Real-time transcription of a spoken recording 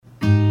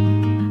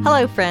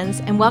Hello,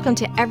 friends, and welcome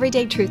to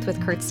Everyday Truth with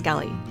Kurt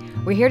Skelly.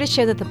 We're here to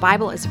show that the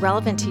Bible is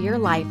relevant to your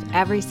life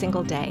every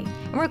single day,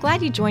 and we're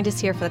glad you joined us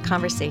here for the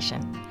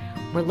conversation.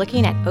 We're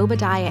looking at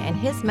Obadiah and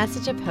his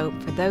message of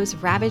hope for those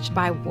ravaged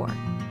by war.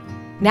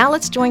 Now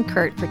let's join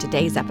Kurt for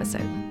today's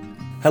episode.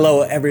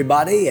 Hello,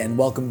 everybody, and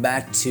welcome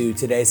back to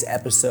today's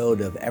episode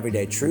of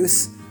Everyday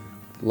Truth.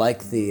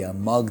 Like the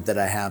mug that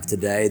I have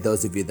today,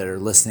 those of you that are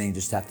listening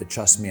just have to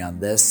trust me on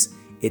this.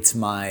 It's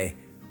my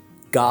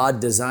God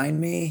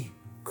designed me,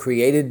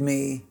 created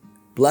me,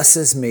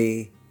 blesses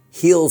me,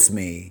 heals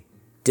me,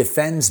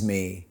 defends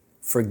me,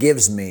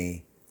 forgives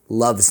me,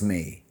 loves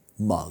me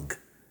mug.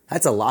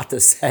 That's a lot to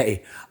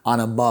say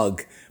on a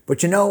mug.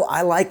 But you know,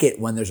 I like it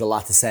when there's a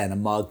lot to say on a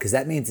mug because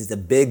that means it's a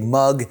big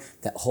mug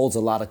that holds a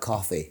lot of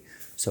coffee.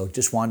 So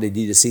just wanted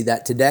you to see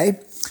that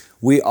today.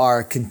 We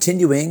are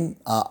continuing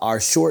our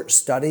short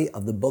study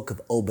of the book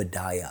of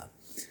Obadiah.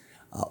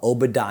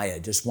 Obadiah,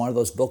 just one of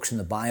those books in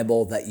the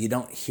Bible that you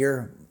don't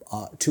hear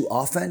too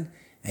often,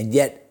 and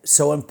yet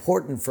so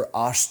important for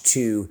us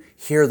to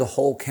hear the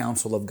whole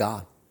counsel of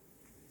God.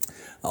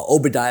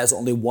 Obadiah is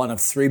only one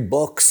of 3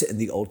 books in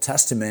the Old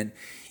Testament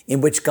in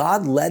which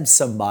God led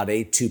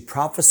somebody to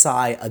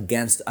prophesy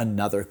against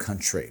another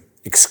country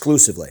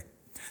exclusively.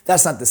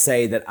 That's not to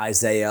say that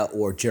Isaiah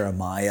or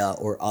Jeremiah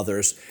or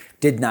others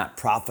did not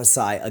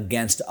prophesy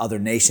against other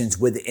nations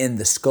within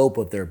the scope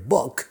of their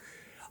book,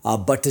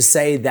 but to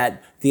say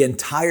that the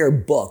entire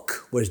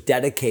book was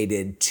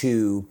dedicated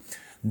to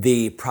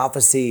the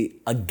prophecy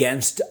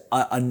against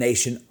a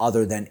nation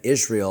other than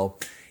Israel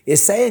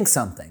is saying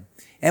something.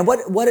 And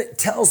what it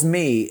tells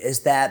me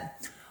is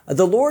that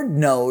the Lord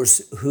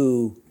knows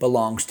who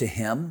belongs to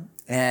him,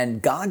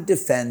 and God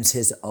defends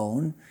his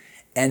own.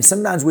 And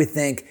sometimes we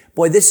think,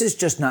 boy, this is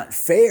just not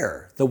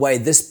fair, the way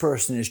this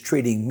person is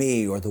treating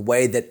me, or the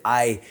way that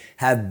I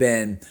have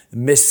been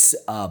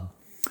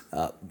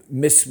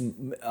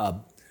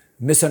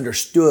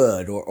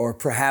misunderstood, or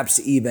perhaps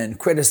even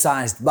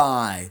criticized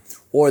by,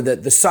 or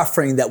the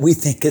suffering that we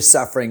think is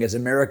suffering as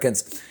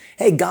Americans.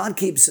 Hey, God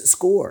keeps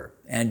score,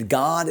 and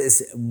God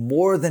is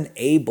more than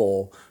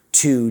able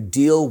to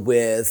deal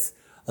with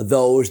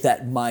those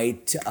that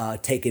might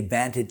take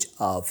advantage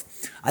of.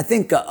 I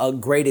think a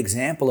great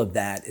example of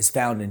that is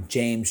found in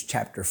James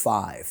chapter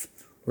 5.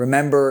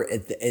 Remember,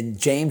 in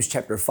James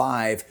chapter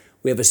 5,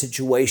 we have a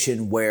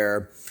situation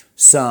where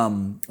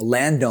some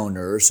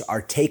landowners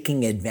are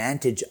taking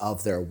advantage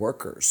of their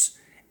workers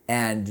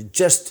and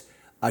just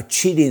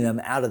cheating them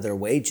out of their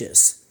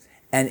wages.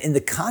 And in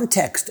the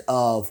context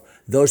of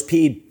those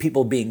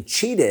people being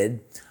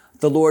cheated,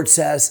 the Lord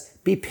says,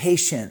 "Be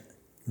patient,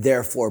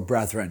 therefore,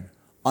 brethren,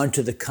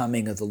 unto the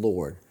coming of the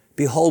Lord.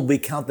 Behold, we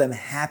count them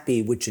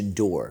happy which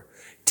endure.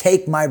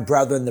 Take my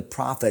brethren, the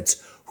prophets,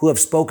 who have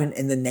spoken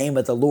in the name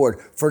of the Lord,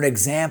 for an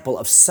example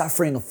of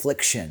suffering,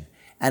 affliction,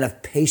 and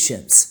of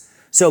patience."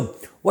 So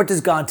what does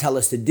God tell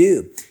us to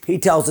do? He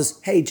tells us,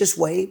 hey, just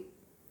wait.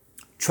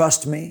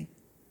 Trust me.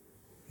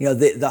 You know,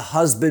 the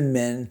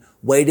husbandman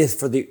waiteth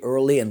for the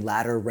early and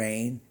latter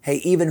rain. Hey,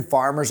 even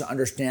farmers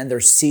understand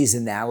there's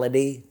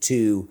seasonality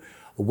to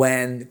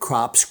when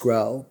crops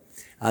grow.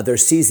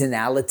 There's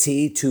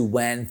seasonality to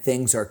when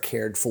things are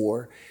cared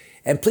for.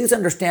 And please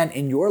understand,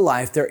 in your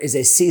life, there is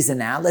a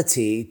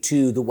seasonality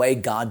to the way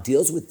God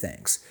deals with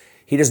things.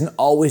 He doesn't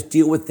always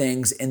deal with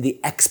things in the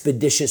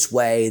expeditious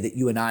way that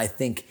you and I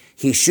think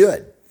he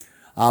should.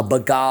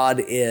 But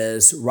God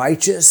is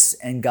righteous,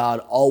 and God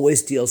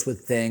always deals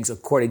with things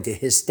according to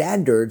his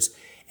standards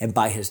and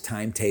by his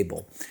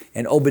timetable.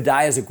 And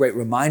Obadiah is a great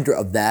reminder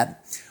of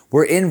that.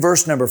 We're in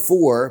verse number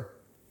 4,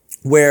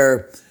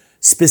 where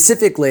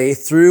specifically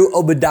through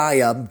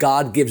Obadiah,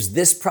 God gives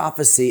this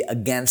prophecy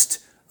against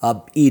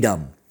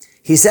Edom.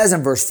 He says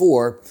in verse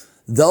 4,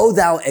 "Though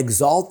thou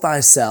exalt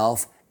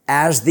thyself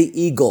as the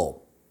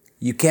eagle,"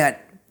 you can't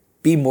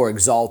be more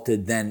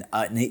exalted than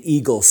an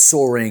eagle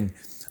soaring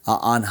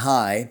on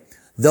high.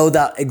 "Though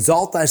thou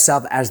exalt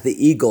thyself as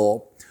the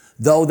eagle,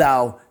 though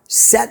thou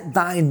set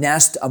thy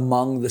nest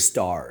among the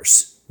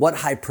stars." What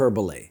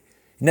hyperbole.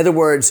 In other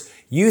words,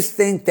 you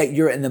think that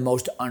you're in the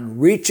most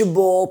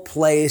unreachable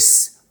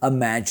place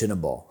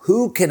imaginable.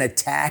 Who can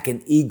attack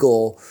an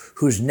eagle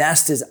whose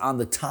nest is on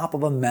the top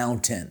of a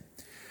mountain?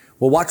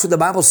 Well, watch what the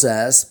Bible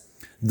says.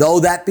 "Though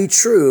that be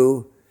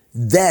true,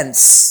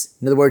 thence,"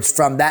 in other words,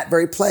 from that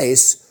very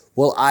place,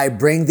 "will I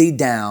bring thee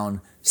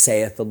down,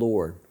 saith the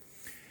Lord."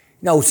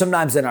 No,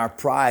 sometimes in our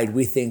pride,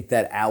 we think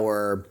that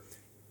our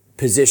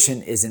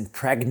position is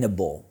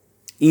impregnable.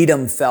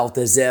 Edom felt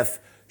as if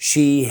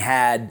she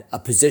had a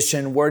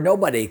position where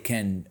nobody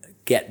can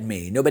get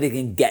me. Nobody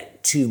can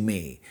get to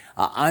me.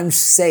 I'm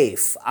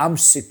safe. I'm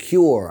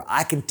secure.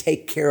 I can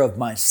take care of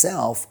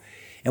myself.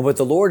 And what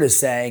the Lord is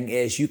saying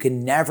is, you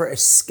can never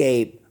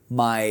escape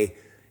my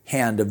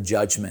hand of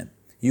judgment.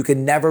 You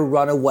can never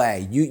run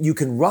away. You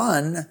can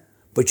run,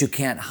 but you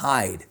can't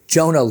hide.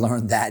 Jonah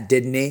learned that,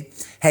 didn't he?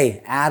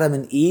 Hey, Adam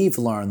and Eve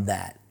learned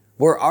that.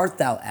 "Where art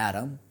thou,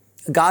 Adam?"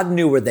 God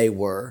knew where they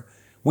were.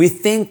 We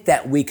think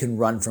that we can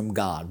run from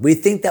God. We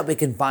think that we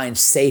can find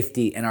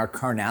safety in our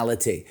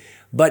carnality.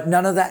 But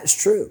none of that is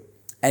true.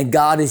 And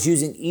God is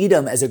using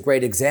Edom as a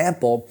great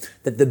example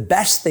that the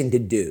best thing to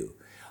do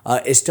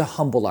is to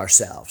humble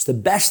ourselves. The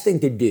best thing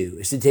to do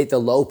is to take the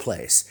low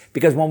place.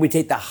 Because when we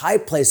take the high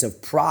place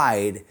of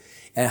pride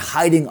and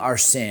hiding our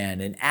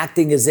sin and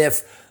acting as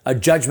if a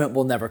judgment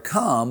will never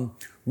come,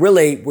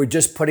 really, we're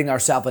just putting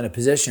ourselves in a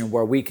position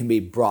where we can be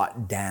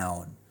brought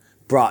down.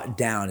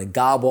 And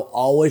God will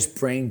always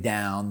bring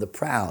down the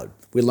proud.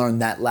 We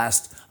learned that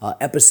last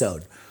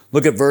episode.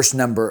 Look at verse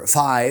number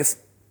 5.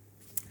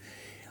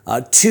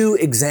 Two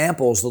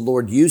examples the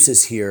Lord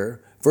uses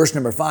here. Verse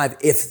number 5,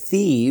 if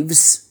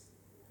thieves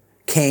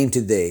came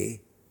to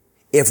thee,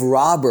 if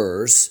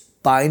robbers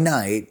by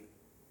night,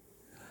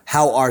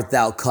 how art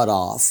thou cut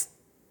off?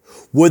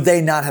 Would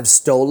they not have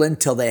stolen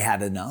till they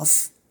had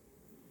enough?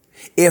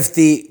 If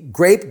the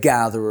grape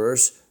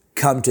gatherers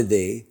come to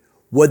thee,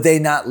 would they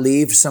not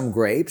leave some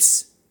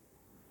grapes?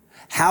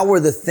 How were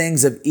the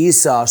things of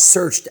Esau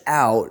searched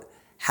out?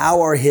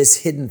 How are his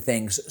hidden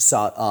things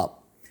sought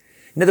up?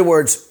 In other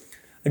words,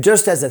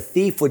 just as a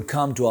thief would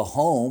come to a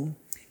home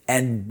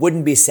and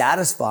wouldn't be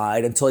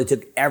satisfied until he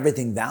took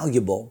everything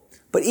valuable,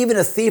 but even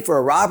a thief or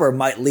a robber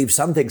might leave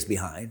some things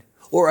behind,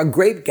 or a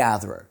grape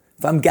gatherer.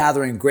 If I'm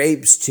gathering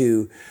grapes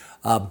to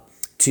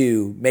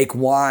make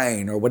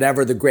wine or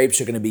whatever the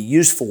grapes are going to be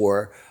used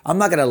for, I'm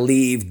not going to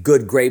leave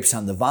good grapes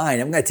on the vine.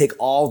 I'm going to take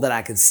all that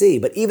I can see.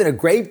 But even a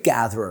grape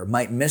gatherer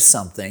might miss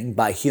something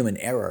by human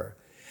error.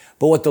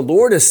 But what the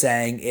Lord is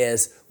saying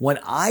is, when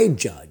I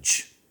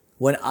judge,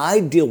 when I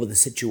deal with a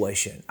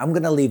situation, I'm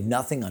going to leave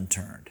nothing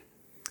unturned.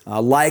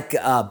 Like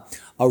a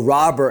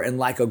robber and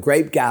like a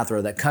grape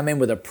gatherer that come in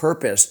with a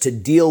purpose to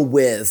deal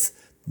with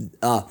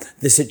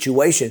the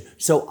situation,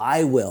 so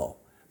I will.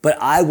 But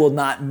I will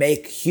not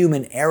make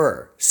human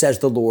error, says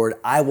the Lord.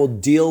 I will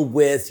deal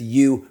with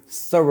you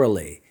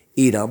thoroughly,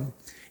 Edom.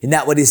 Isn't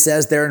that what he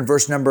says there in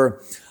verse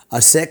number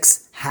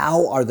 6?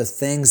 How are the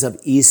things of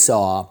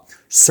Esau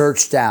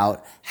searched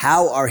out?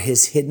 How are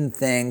his hidden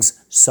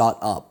things sought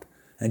up?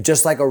 And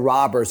just like a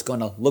robber is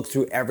going to look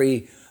through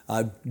every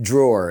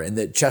drawer in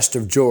the chest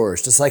of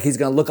drawers, just like he's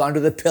going to look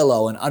under the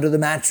pillow and under the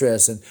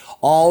mattress and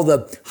all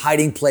the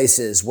hiding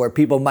places where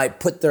people might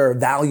put their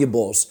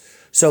valuables.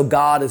 So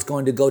God is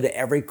going to go to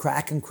every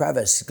crack and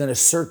crevice. He's going to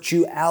search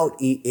you out,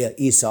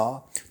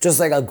 Esau. Just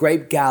like a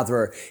grape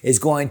gatherer is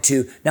going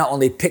to not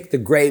only pick the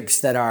grapes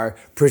that are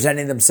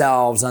presenting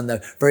themselves on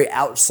the very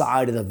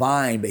outside of the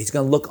vine, but he's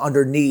going to look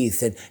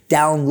underneath and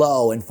down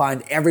low and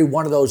find every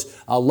one of those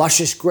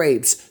luscious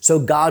grapes. So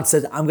God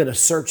says, I'm going to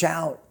search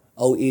out,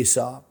 O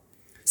Esau.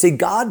 See,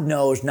 God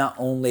knows not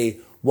only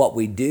what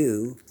we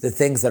do, the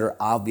things that are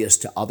obvious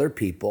to other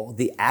people,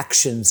 the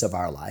actions of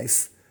our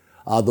life,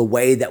 the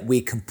way that we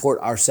comport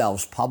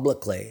ourselves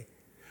publicly.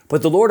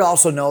 But the Lord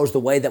also knows the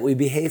way that we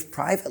behave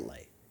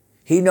privately.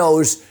 He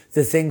knows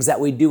the things that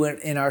we do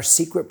in our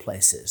secret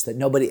places that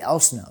nobody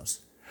else knows.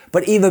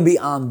 But even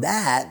beyond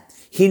that,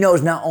 he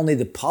knows not only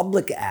the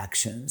public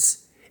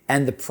actions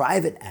and the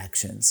private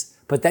actions,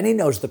 but then he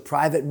knows the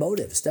private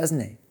motives,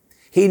 doesn't he?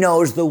 He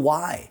knows the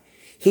why.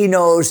 He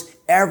knows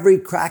every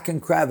crack and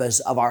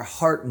crevice of our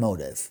heart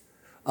motive,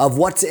 of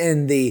what's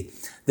in the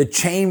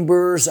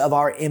chambers of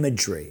our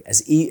imagery,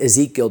 as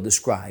Ezekiel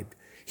described.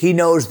 He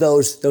knows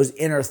those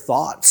inner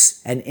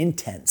thoughts and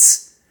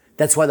intents.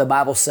 That's why the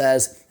Bible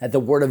says that the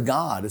Word of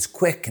God is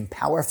quick and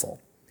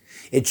powerful.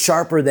 It's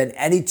sharper than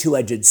any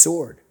two-edged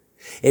sword.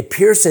 It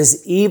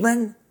pierces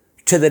even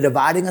to the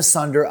dividing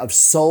asunder of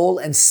soul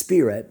and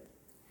spirit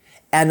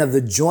and of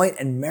the joint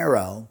and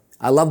marrow.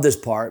 I love this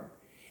part.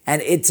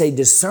 And it's a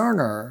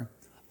discerner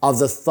of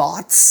the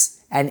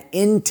thoughts and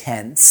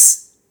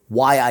intents,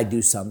 why I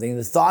do something,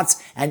 the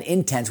thoughts and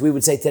intents, we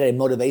would say today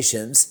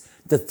motivations,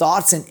 the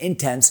thoughts and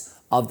intents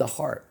of the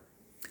heart.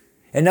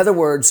 In other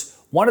words,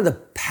 one of the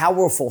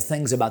powerful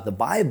things about the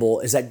Bible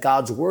is that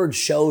God's Word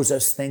shows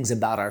us things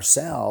about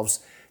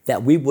ourselves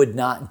that we would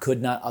not and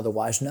could not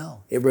otherwise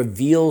know. It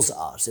reveals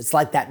us. It's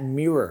like that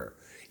mirror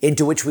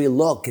into which we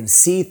look and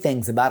see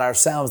things about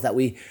ourselves that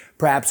we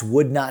perhaps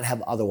would not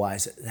have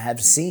otherwise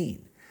have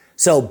seen.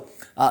 So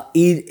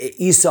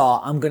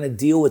Esau, I'm going to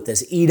deal with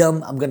this.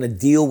 Edom, I'm going to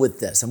deal with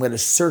this. I'm going to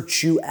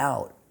search you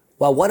out.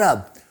 Well, what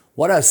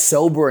a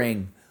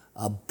sobering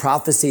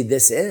prophecy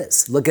this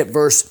is. Look at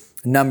verse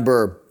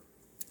number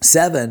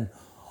 7.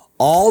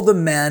 All the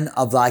men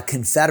of thy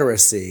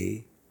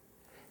confederacy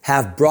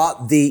have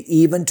brought thee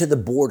even to the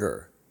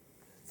border.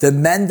 The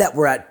men that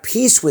were at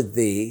peace with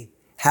thee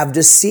have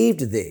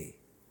deceived thee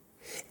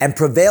and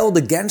prevailed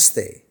against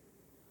thee.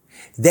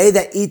 They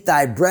that eat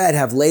thy bread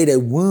have laid a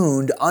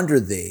wound under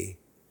thee.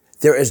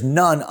 There is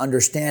none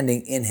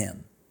understanding in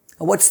him.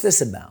 And what's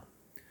this about?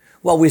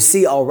 Well, we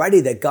see already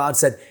that God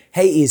said,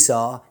 hey,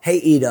 Esau, hey,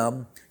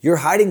 Edom, your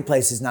hiding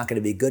place is not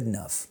going to be good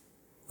enough.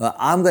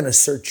 I'm going to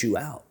search you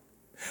out.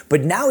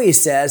 But now he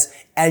says,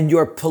 and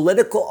your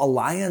political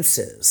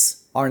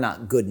alliances are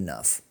not good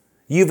enough.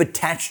 You've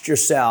attached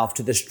yourself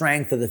to the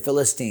strength of the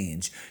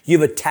Philistines.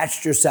 You've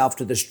attached yourself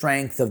to the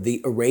strength of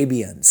the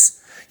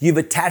Arabians. You've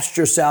attached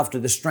yourself to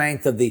the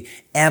strength of the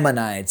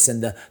Ammonites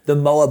and the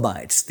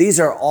Moabites. These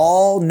are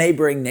all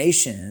neighboring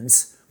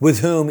nations with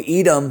whom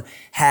Edom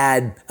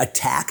had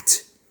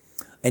attacked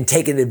and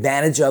taken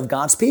advantage of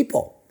God's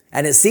people.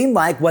 And it seemed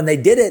like when they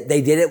did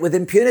it with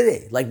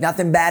impunity, like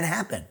nothing bad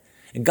happened.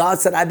 And God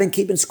said, I've been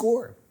keeping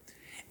score.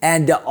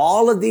 And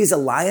all of these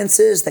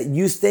alliances that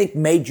you think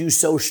made you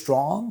so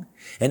strong,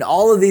 and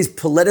all of these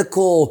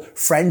political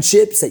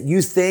friendships that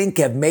you think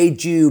have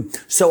made you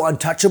so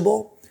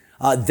untouchable,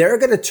 they're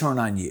going to turn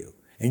on you.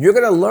 And you're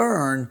going to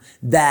learn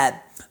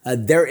that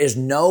there is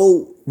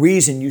no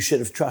reason you should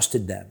have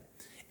trusted them.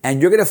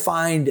 And you're going to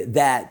find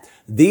that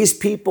these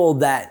people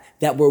that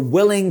were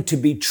willing to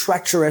be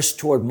treacherous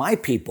toward my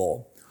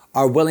people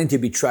are willing to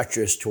be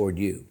treacherous toward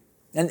you.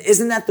 And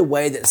isn't that the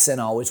way that sin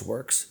always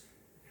works?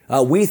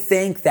 We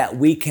think that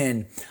we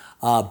can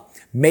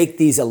make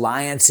these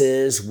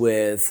alliances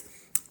with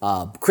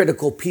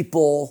critical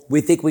people.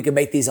 We think we can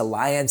make these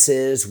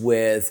alliances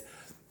with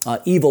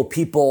evil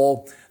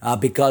people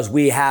because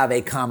we have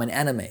a common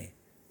enemy.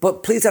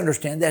 But please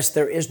understand this,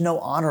 there is no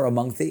honor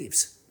among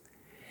thieves.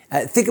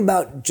 Think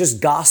about just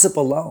gossip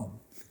alone.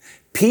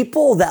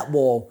 People that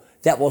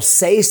will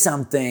say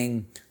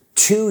something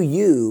to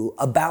you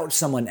about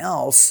someone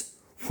else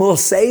will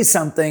say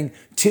something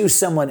to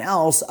someone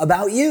else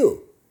about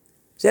you.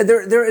 So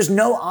there is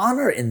no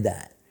honor in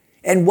that.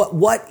 And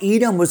what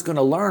Edom was going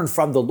to learn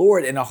from the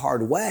Lord in a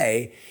hard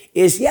way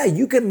is, yeah,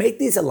 you can make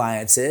these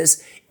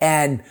alliances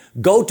and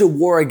go to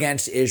war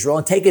against Israel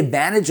and take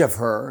advantage of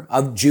her,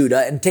 of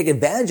Judah, and take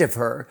advantage of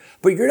her,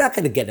 but you're not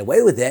going to get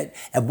away with it.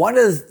 And one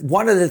of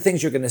the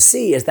things you're going to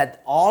see is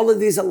that all of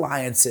these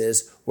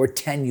alliances were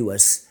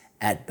tenuous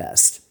at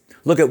best.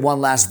 Look at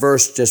one last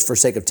verse just for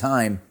sake of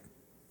time.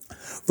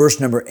 Verse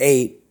number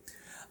 8,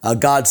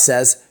 God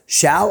says,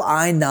 shall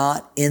I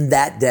not in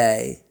that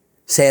day,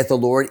 saith the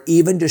Lord,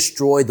 even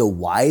destroy the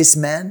wise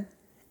men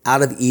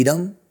out of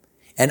Edom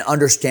and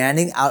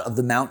understanding out of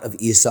the mount of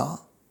Esau?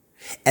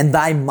 And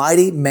thy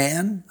mighty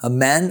men,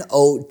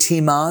 O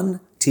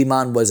Teman,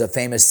 Teman was a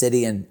famous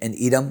city in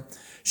Edom,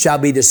 shall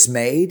be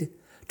dismayed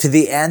to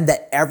the end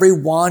that every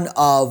one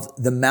of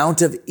the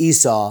mount of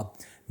Esau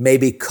may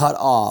be cut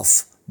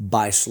off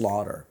by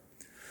slaughter.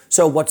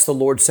 So what's the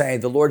Lord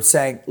saying? The Lord's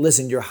saying,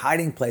 listen, your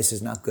hiding place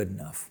is not good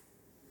enough.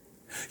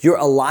 Your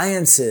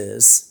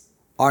alliances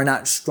are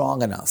not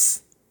strong enough.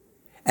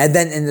 And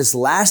then in this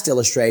last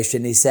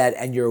illustration, he said,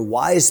 and your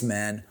wise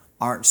men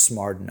aren't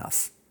smart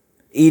enough.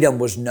 Edom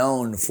was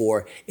known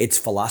for its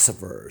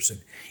philosophers.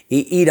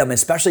 Edom,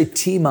 especially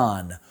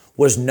Teman,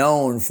 was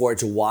known for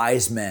its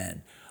wise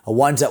men,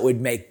 ones that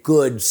would make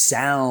good,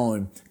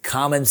 sound,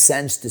 common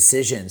sense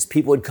decisions.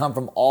 People would come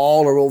from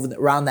all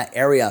around that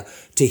area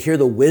to hear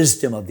the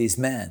wisdom of these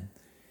men.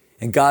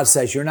 And God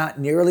says, you're not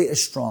nearly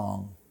as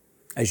strong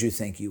as you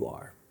think you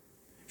are.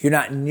 You're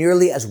not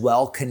nearly as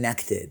well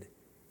connected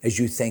as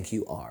you think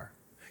you are.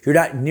 You're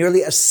not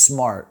nearly as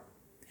smart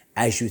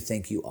as you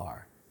think you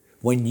are.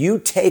 When you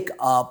take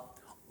up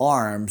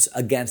arms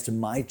against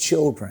my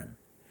children,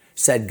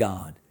 said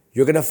God,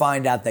 you're going to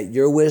find out that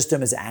your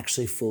wisdom is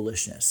actually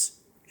foolishness.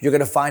 You're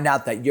going to find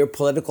out that your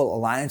political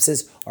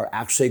alliances are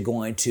actually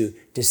going to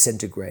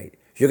disintegrate.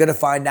 You're going to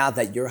find out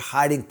that your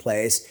hiding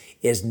place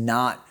is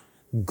not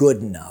good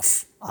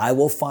enough. I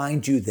will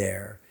find you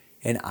there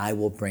and I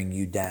will bring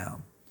you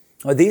down.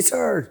 Well, these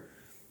are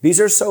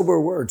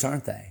sober words,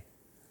 aren't they?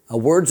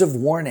 Words of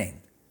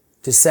warning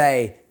to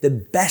say the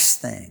best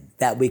thing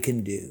that we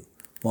can do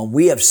when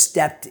we have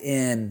stepped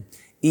in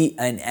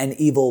an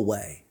evil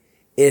way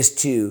is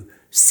to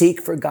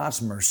seek for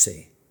God's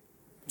mercy,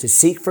 to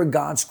seek for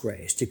God's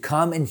grace, to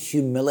come in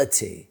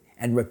humility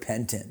and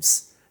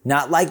repentance,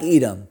 not like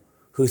Edom,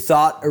 who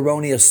thought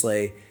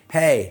erroneously,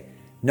 hey,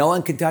 no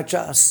one can touch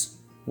us.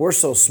 We're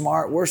so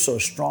smart, we're so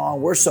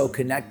strong, we're so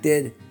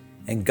connected.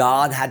 And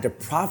God had to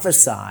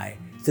prophesy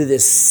through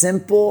this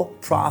simple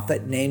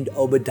prophet named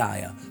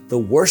Obadiah, the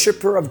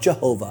worshiper of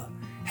Jehovah.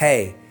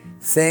 Hey,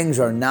 things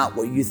are not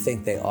what you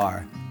think they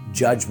are.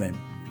 Judgment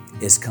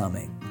is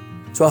coming.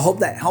 So I hope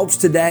that helps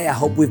today. I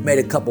hope we've made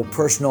a couple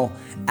personal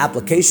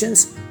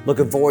applications.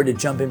 Looking forward to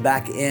jumping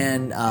back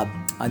in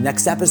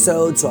next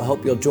episode. So I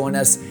hope you'll join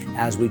us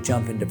as we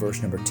jump into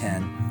verse number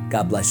 10.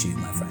 God bless you,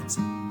 my friends.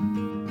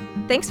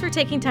 Thanks for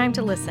taking time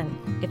to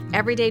listen. If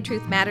Everyday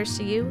Truth matters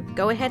to you,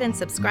 go ahead and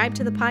subscribe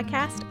to the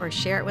podcast or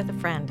share it with a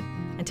friend.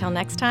 Until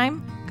next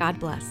time, God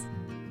bless.